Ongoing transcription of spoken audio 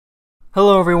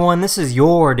Hello everyone, this is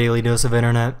your daily dose of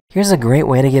internet. Here's a great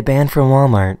way to get banned from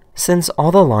Walmart. Since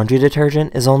all the laundry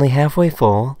detergent is only halfway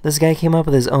full, this guy came up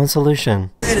with his own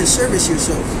solution. And service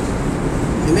yourself.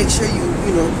 And make sure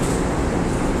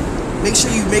make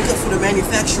sure you make up for the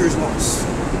manufacturer's loss.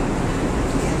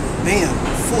 Bam,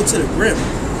 full to the brim.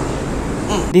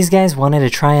 These guys wanted to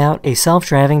try out a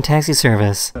self-driving taxi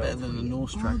service. Better than the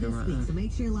Norse tracker right there. So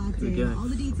make sure you're locked in. All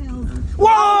the details.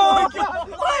 Whoa!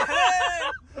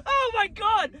 Oh my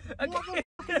god! Okay.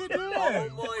 Oh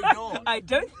my god. I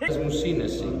don't think... μου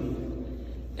σύνεση.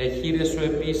 Εχείρε σου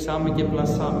επίσαμε και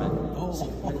πλασάμε.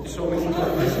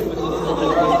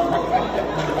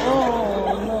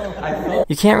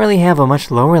 You can't really have a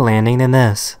much lower landing than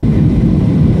this.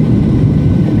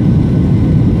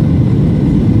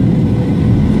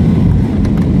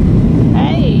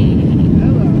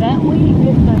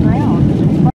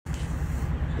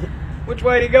 Which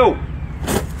way to go?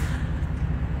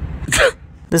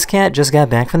 This cat just got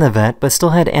back from the vet, but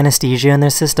still had anesthesia in their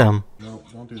system. No,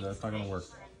 don't do that. It's not gonna work.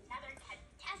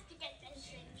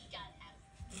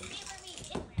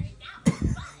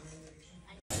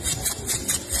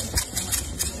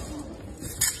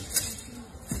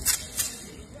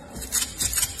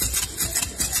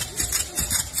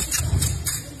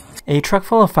 A truck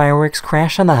full of fireworks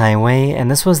crashed on the highway,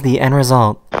 and this was the end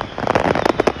result.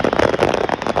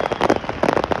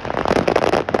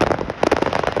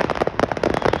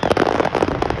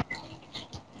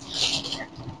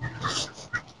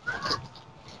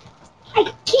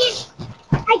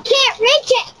 I can't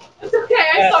reach it! It's okay,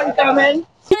 I saw you coming.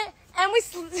 And we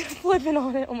flipping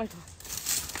on it, oh my god.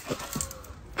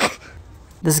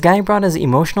 This guy brought his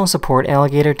emotional support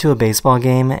alligator to a baseball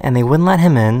game, and they wouldn't let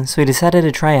him in, so he decided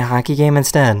to try a hockey game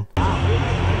instead.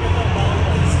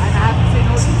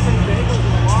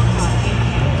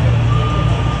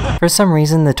 For some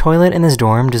reason, the toilet in his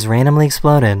dorm just randomly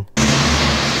exploded.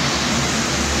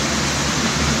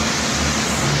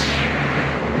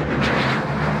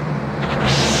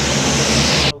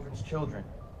 Children,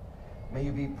 may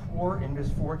you be poor in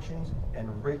misfortunes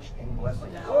and rich in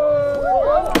blessings.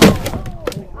 Oh,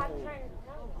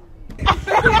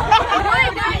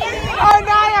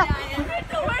 Naya!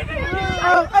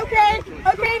 Oh, okay,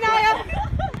 Naya!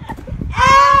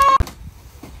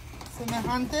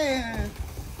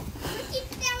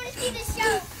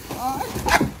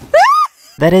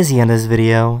 That is the end of this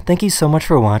video. Thank you so much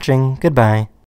for watching. Goodbye.